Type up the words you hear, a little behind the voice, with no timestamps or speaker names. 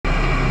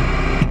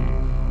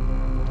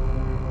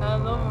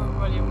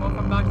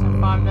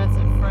5 minutes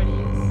at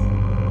Freddy's.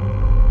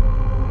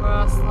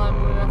 Last time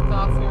we left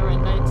off, we were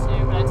at night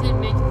 2, but I didn't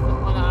make it to the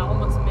one. I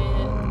almost made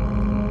it.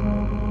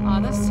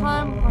 This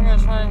time, we're gonna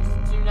try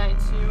to do night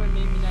 2 and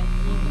maybe night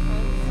 3,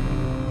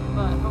 depends.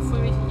 But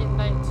hopefully we can get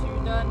night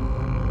 2 done.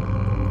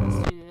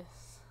 Let's do this.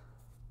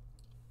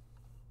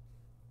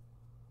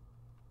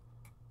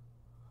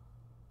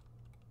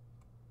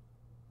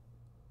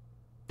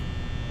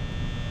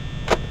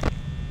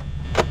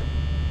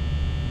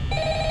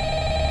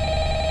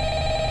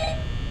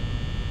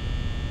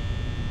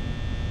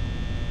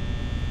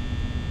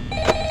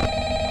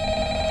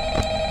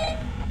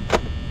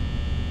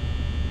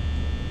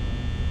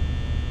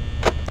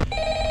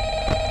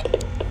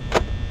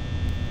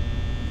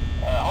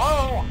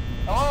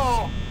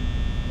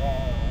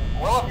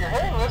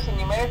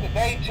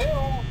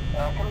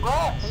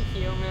 Congrats! Thank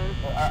you, man.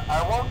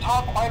 I won't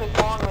talk quite as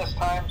long this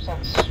time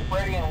since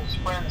Freddy and his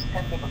friends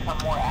tend to become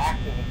more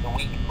active as the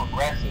week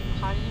progresses.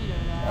 How do you know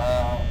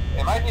that?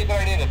 It might be a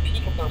good idea to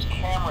peek at those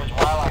cameras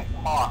while I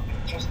talk,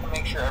 just to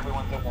make sure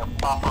everyone's in their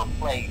proper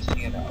place,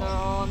 you know. They're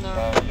all in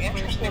their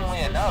interestingly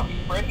enough,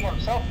 Freddy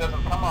himself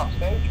doesn't come off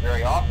stage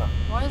very often.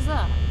 Why is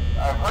that?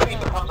 I've heard he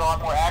becomes a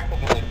lot more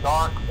active in the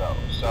dark, though,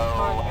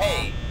 so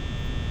hey,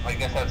 I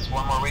guess that's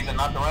one more reason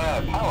not to run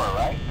out of power,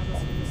 right?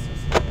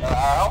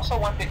 I also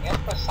want to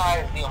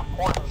emphasize the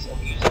importance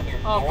of using your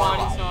door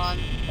lights.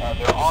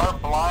 There are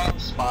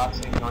blind spots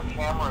in your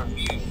camera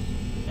view,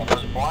 and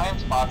those blind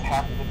spots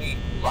happen to be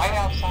right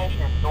outside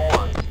your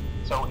doors.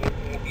 So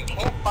if you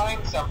can't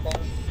find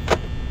something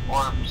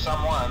or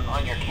someone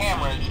on your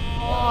cameras,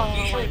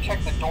 be sure to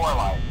check the door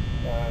light.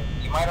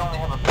 You might only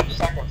have a few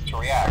seconds to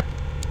react.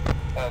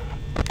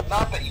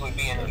 Not that you would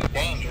be in any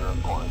danger,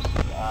 of course.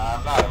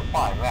 I'm not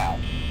implying that.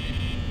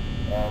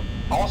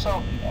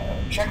 Also,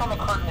 check on the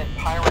curtain in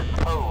Pirate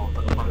Cove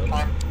from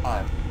time to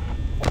time.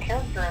 The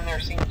character in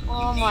there seems unique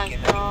in that he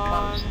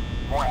becomes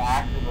more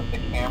active if the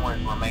cameras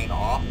remain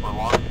off for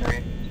long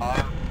periods of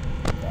time.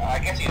 I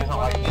guess he doesn't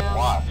like being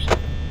watched.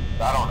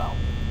 I don't know.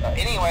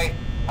 Anyway,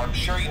 I'm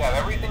sure you have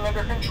everything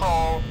under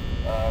control.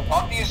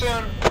 Talk to you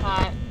soon.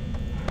 Alright.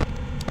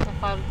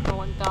 If I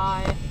don't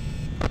die.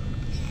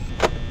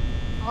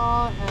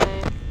 Oh,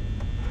 hey.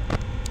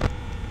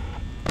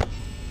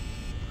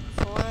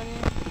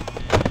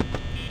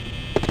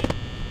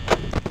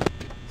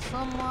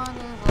 Someone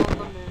is on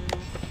the move.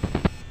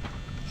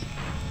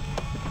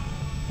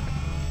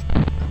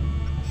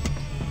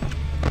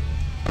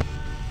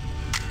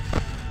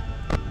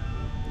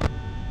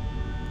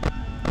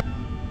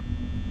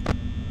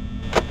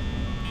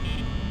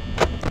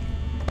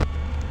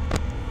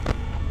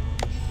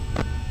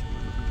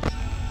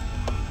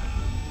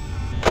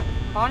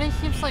 Body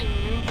keeps like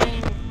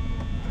moving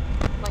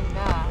like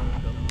that.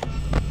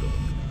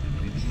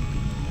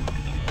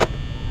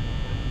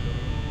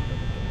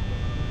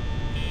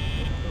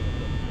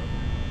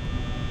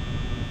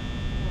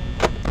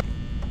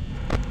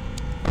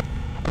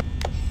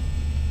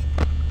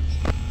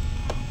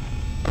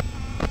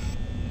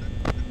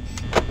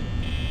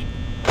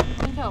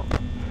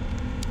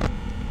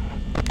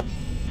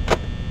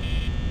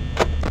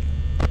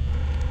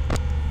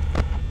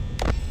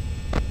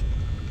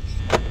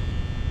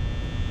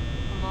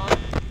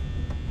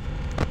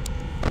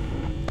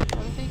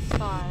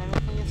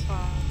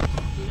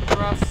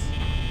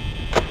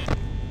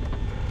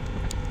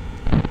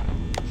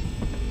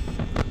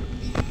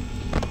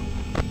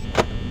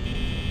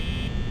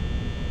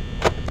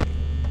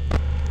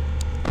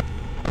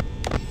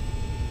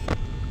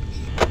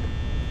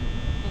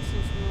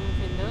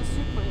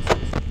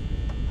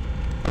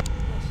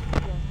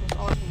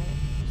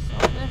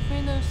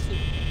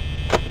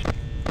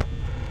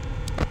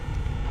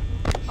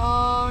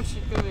 Oh,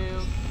 Chica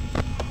move.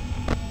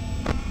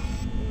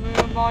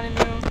 Move, body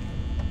move.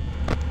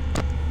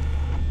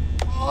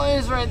 Oh,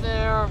 he's right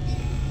there.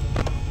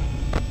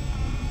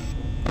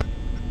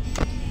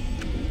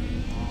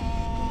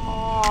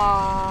 Oh.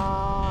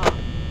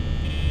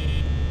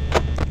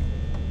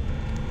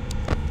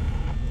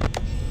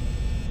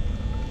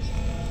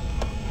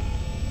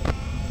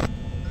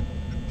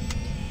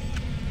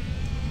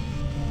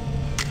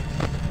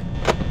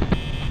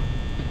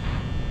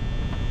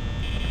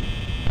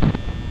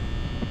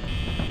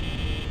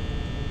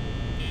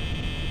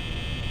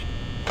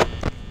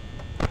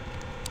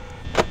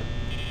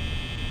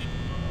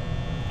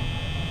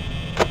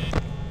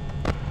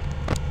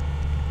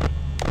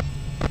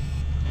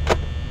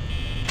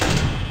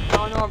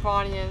 Where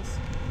Bonnie is.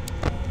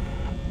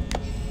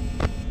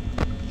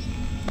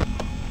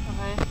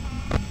 Okay.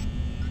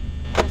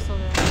 They're still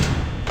there.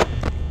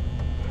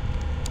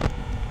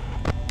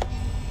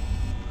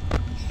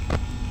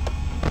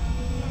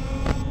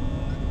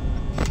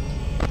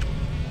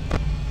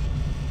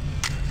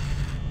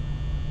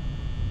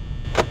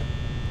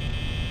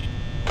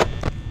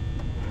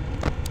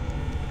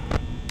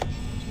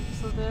 She's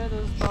still there,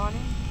 there's Bonnie.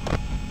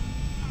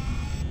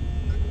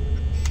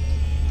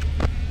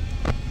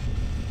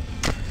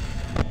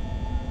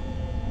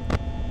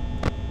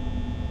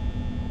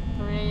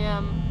 3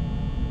 AM.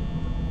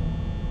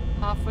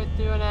 Halfway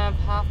through and I have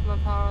half my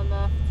power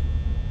left.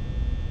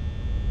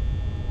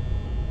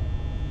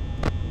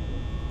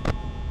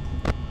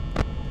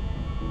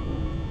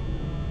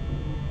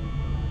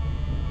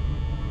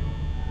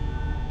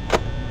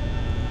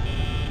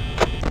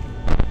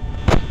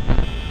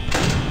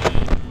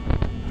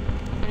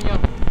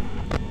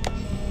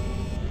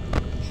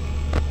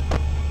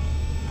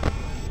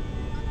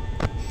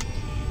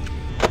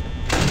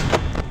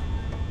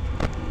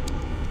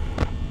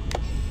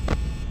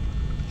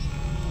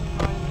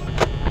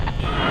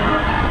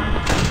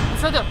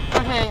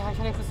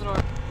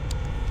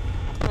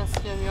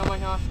 my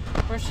gosh.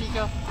 Where's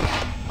Chica?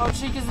 Oh,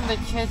 Chica's in the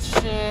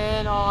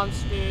kitchen. Oh, I'm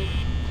screwed.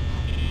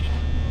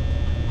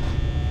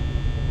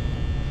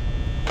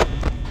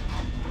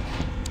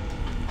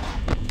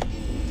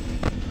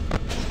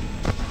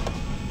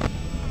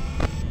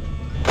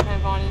 Okay,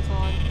 Bonnie's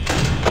on.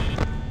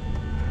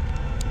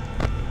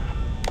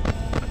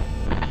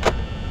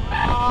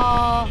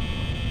 Oh.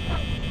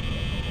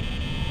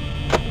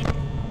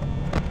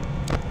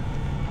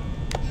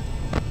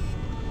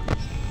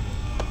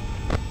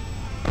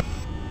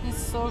 He's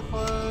so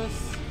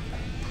close.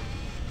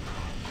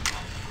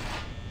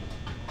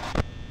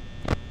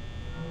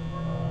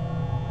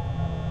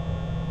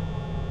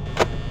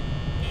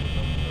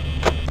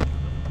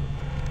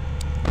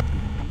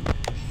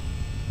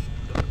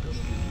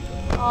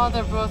 Oh,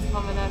 they're both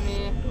coming at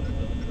me.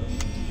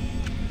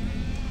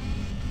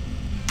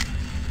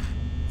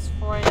 It's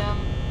 4 a.m.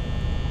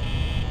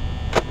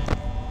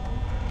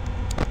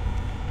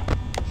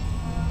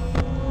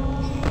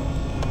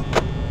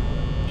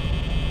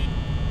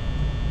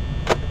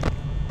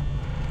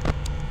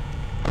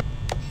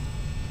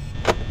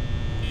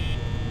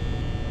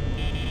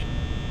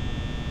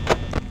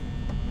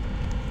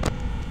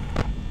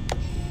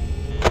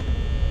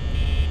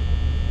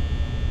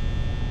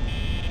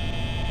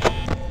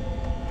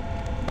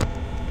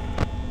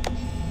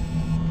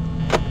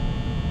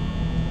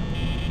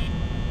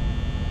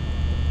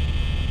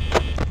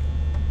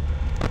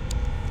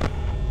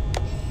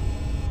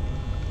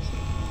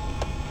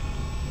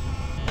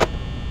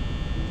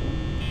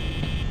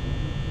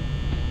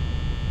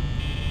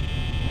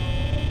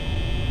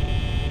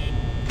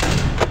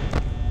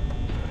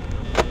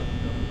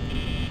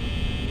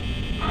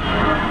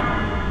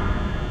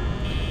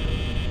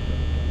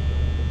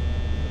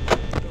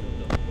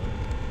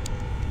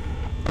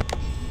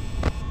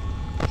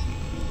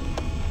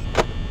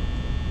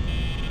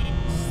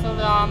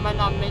 I might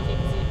not make it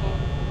because he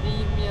won't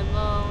leave me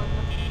alone.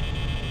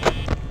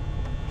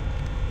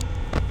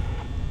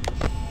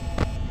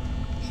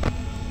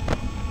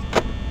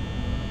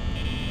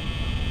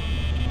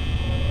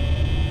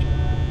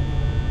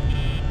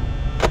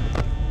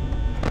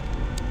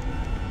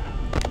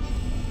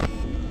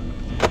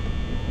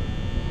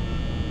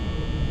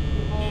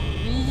 He won't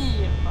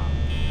leave.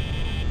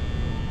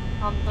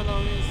 I'm gonna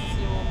lose because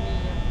he won't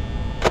leave.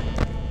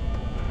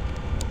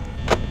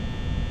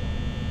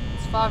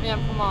 It's 5 a.m.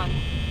 Come on.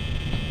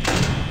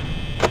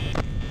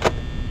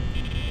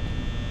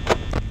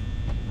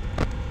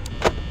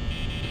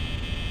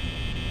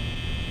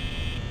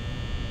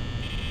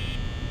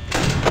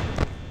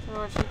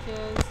 Where she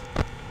is.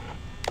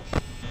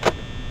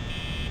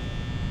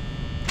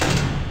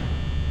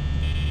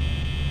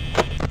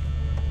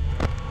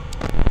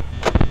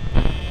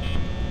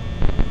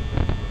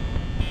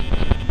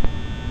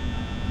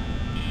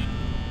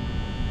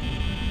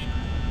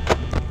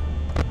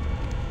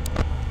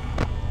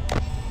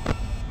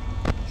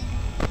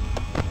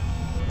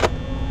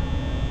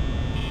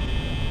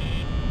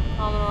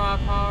 I'm gonna ride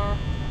power.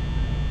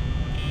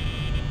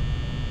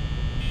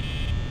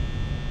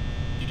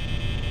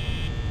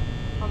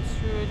 I'm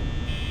screwed.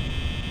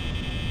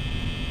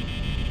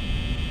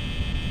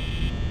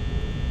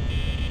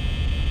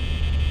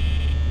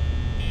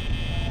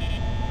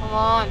 Come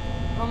on.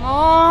 Come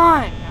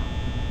on!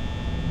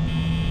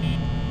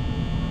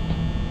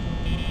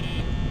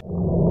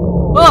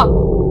 Ah!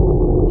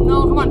 No,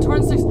 come on,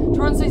 turn 6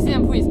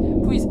 a.m. please.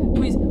 Please,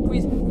 please,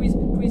 please, please, please,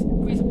 please,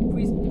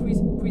 please, please,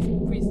 please,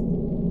 please.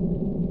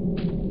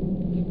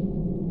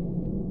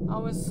 I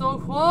was so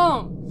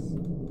close.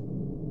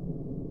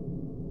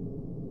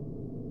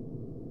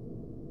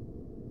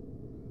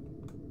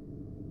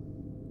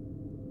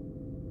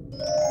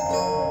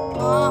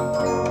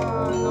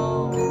 No.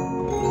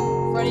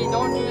 Freddy,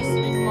 don't do this to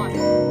me. Come on.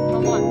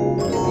 Come on.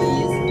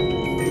 Please.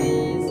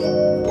 Please.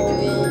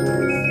 Please.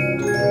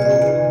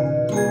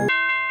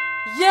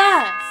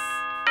 Yes!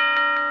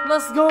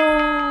 Let's go!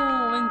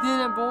 We did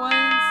it,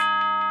 boys.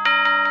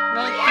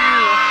 Night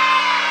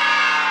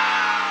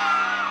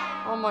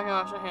 3. Oh my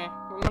gosh, okay.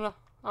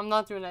 I'm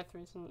not doing night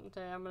 3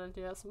 today. I'm gonna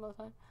do that some other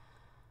time.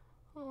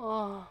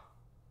 Oh.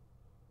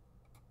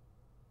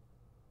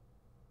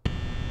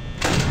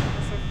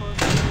 So close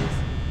to these.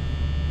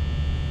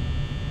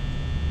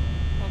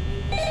 I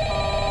need this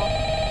fall.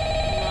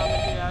 And now I'm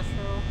gonna do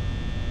Astro.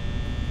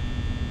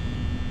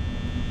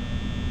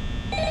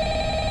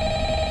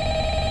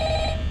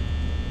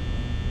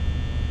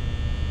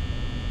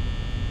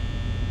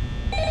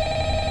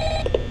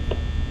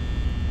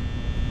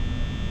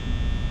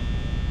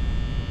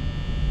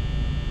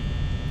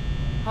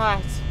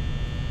 Alright.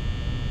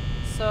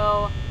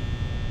 So,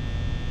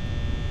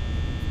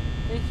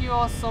 thank you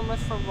all so much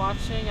for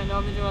watching. I know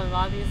I've been doing a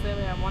lot of these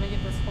lately. I want to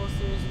get this whole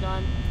series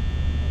done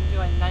and do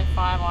like night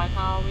 5 on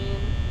Halloween.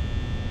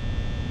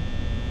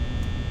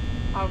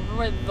 I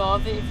would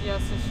love it if you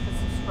guys could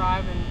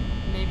subscribe and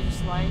maybe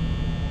just like.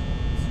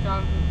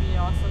 Subscribe would be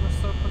awesome. We're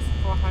so close to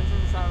 400,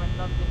 which I would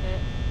love to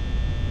hit.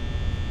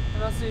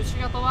 And also,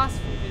 check out the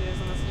last few videos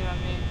on this game I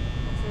made.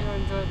 I'm sure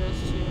you'll enjoy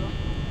this too.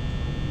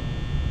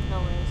 No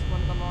worries,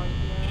 one of them already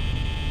here.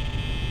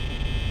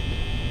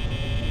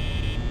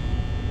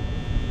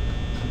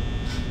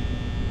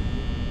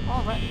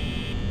 Oh, right.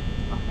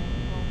 Okay,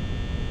 well.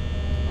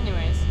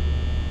 Anyways.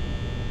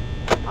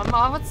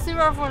 Let's see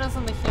where everyone is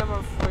on the camera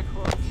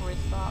before we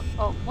stop.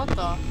 Oh, what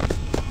the?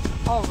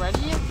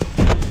 Already?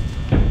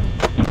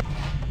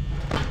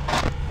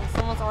 Okay,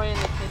 someone's already in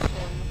the kitchen.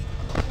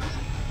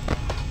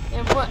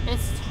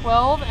 It's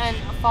 12 and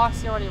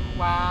Foxy already.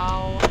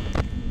 Wow.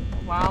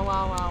 Wow,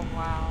 wow, wow,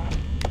 wow.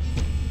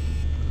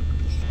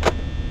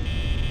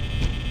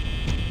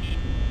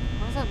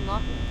 What is that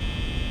not?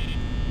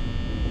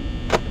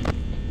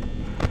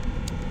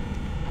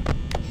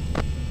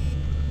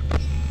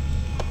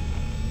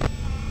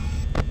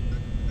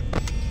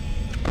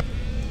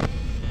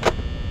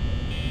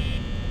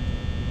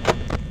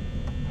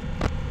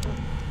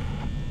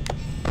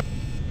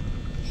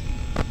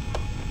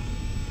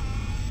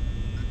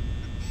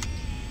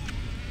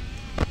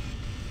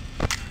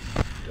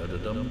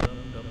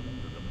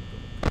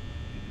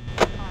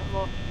 Alright,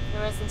 well,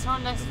 anyways, until our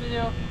next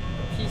video,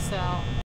 peace out.